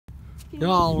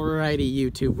Alrighty,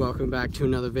 YouTube, welcome back to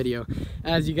another video.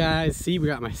 As you guys see, we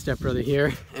got my stepbrother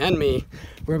here and me.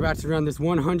 We're about to run this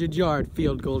 100-yard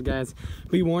field goal, guys.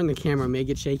 We warned the camera may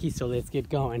get shaky, so let's get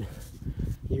going.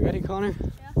 You ready, Connor?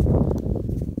 Yeah.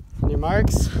 On your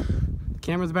marks.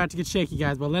 Camera's about to get shaky,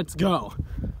 guys, but let's go.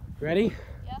 Ready?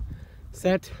 Yeah.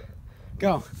 Set,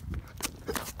 go.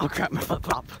 Oh crap, my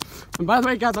flip-flop. And by the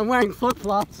way, guys, I'm wearing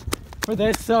flip-flops for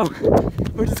this, so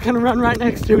we're just gonna run right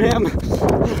next to him.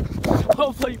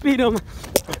 Hopefully beat him.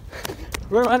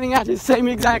 We're running at the same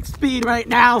exact speed right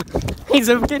now. He's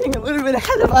getting a little bit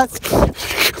ahead of us.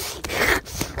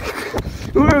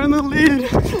 We're in the lead.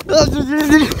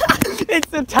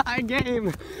 It's a tie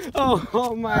game.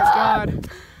 Oh my god.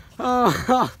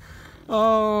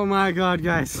 Oh my god,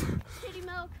 guys.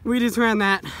 We just ran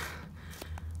that.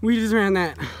 We just ran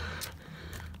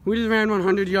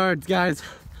 100 yards, guys.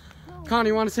 No. Connie,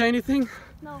 you want to say anything?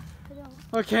 No, I don't.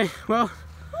 Okay, well,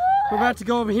 we're about to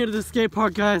go over here to the skate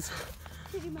park, guys.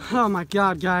 Oh my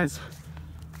god, guys.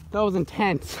 That was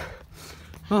intense.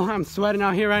 Oh, I'm sweating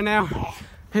out here right now.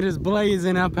 It is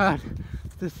blazing up at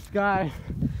the sky.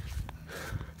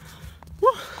 Woo.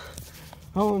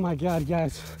 Oh my god,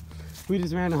 guys. We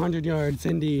just ran 100 yards,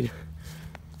 indeed.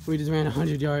 We just ran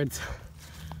 100 yards.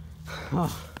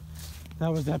 Oh,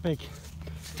 that was epic.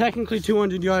 Technically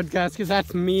 200 yards, guys, because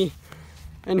that's me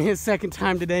and his second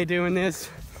time today doing this.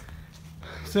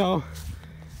 So,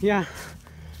 yeah,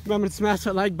 remember to smash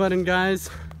that like button, guys,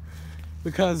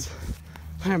 because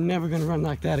I am never gonna run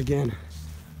like that again.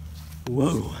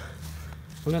 Whoa.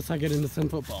 Unless I get into some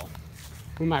football.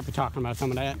 We might be talking about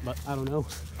some of that, but I don't know.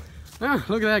 Ah,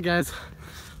 look at that, guys.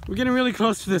 We're getting really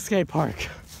close to the skate park.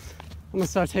 I'm gonna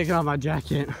start taking off my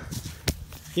jacket.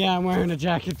 Yeah, I'm wearing a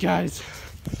jacket, guys.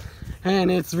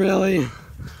 And it's really,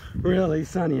 really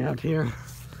sunny out here.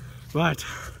 But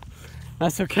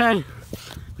that's okay,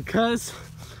 because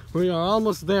we are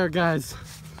almost there, guys.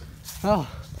 Oh,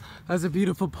 that's a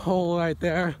beautiful pole right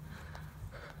there.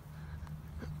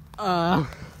 Well,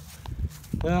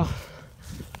 that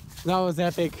was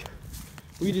epic.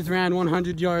 We just ran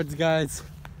 100 yards, guys.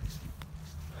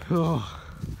 Oh,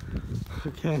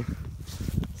 okay.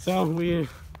 So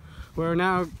we're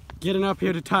now getting up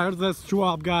here to Tires Less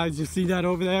Schwab, guys. You see that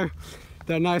over there?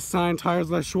 That nice sign,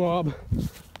 Tires Less Schwab.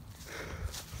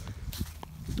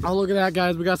 Oh, look at that,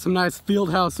 guys. We got some nice field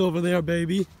house over there,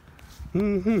 baby.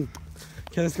 Okay,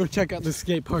 let's go check out the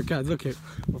skate park, guys. Look here,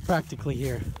 we're practically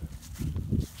here.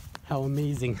 How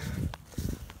amazing.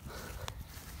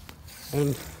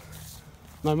 And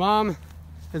my mom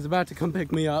is about to come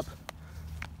pick me up.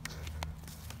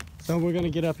 So we're gonna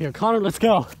get up here. Connor, let's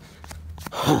go.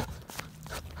 Oh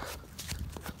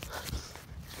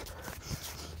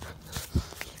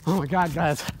my god,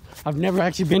 guys. I've never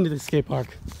actually been to the skate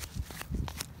park.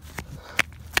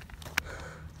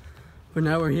 But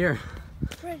now we're here.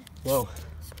 Right. Whoa.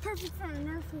 It's perfect for an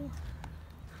airfield.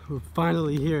 We're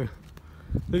finally here.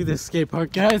 Look at this skate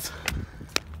park, guys.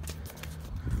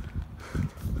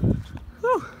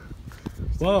 Whew.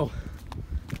 Whoa.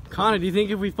 Connor, do you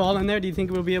think if we fall in there, do you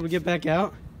think we'll be able to get back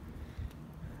out?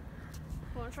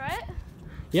 Want to try it?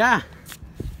 Yeah.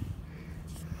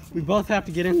 We both have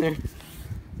to get in there.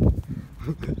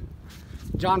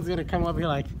 John's gonna come up here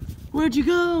like, where'd you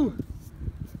go?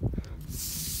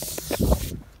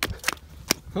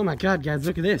 Oh my god, guys,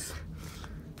 look at this.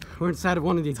 We're inside of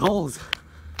one of these holes.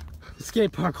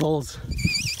 Skate park holes.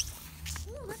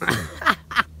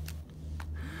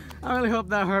 I really hope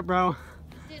that hurt, bro. It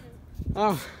didn't.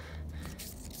 Oh.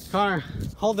 Connor,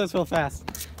 hold this real fast.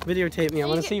 Videotape me. I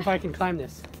want to see if I can climb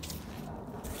this.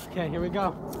 Okay, here we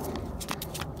go.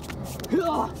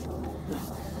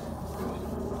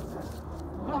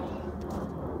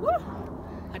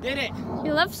 I did it.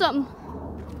 You left something.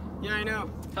 Yeah, I know.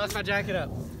 Toss my jacket up.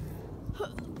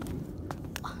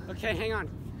 Okay, hang on.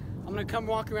 I'm gonna come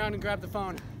walk around and grab the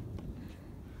phone.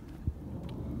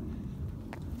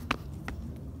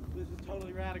 This is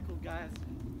totally radical, guys.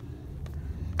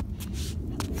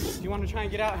 Do you want to try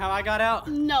and get out how I got out?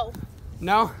 No.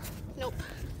 No? Nope.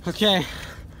 Okay.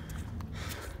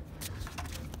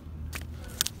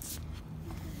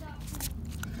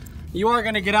 You are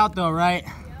gonna get out though, right?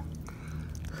 Yeah.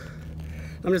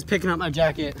 I'm just picking up my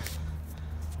jacket.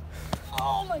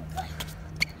 Oh my god.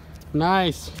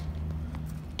 Nice.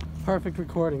 Perfect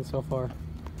recording so far.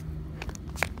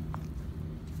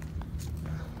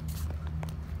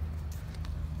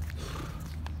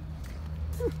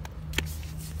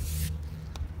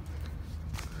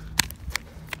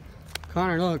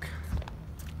 Connor, look.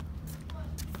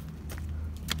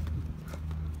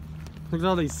 Look at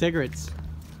all these cigarettes.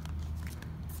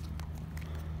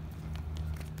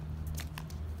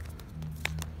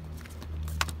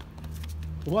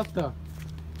 What the?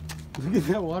 Look at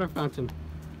that water fountain.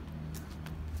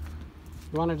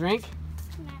 You want a drink?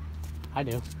 Nah. I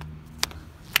do.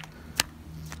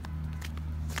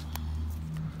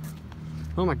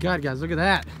 Oh my God, guys, look at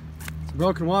that. It's a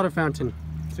broken water fountain.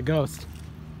 It's a ghost.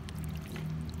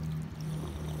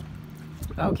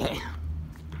 Okay.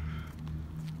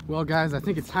 Well, guys, I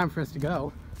think it's time for us to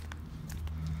go.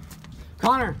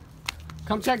 Connor,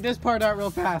 come check this part out real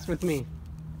fast with me.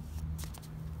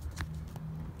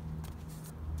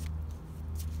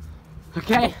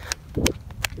 Okay.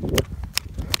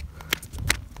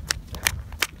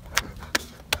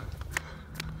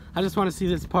 I just want to see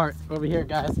this part over here,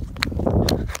 guys.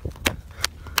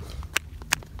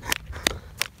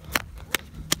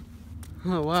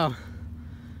 Oh, wow.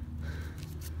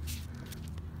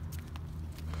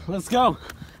 Let's go.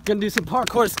 Gonna do some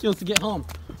parkour skills to get home.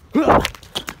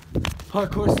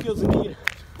 Parkour skills indeed.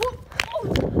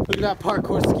 Look at that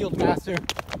parkour skilled master.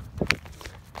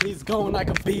 He's going like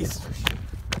a beast.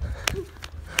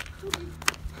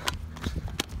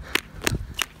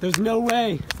 There's no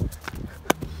way.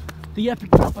 The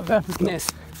epic drop of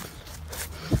epicness.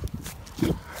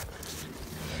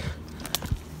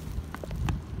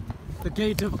 The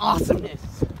gate of awesomeness.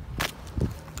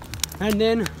 And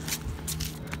then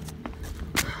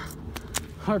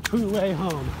our true way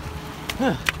home.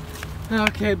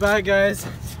 Okay, bye guys.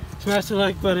 Smash the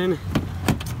like button.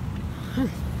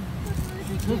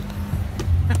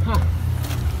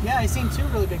 Yeah, I seen two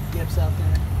really big dips out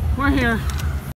there. We're here.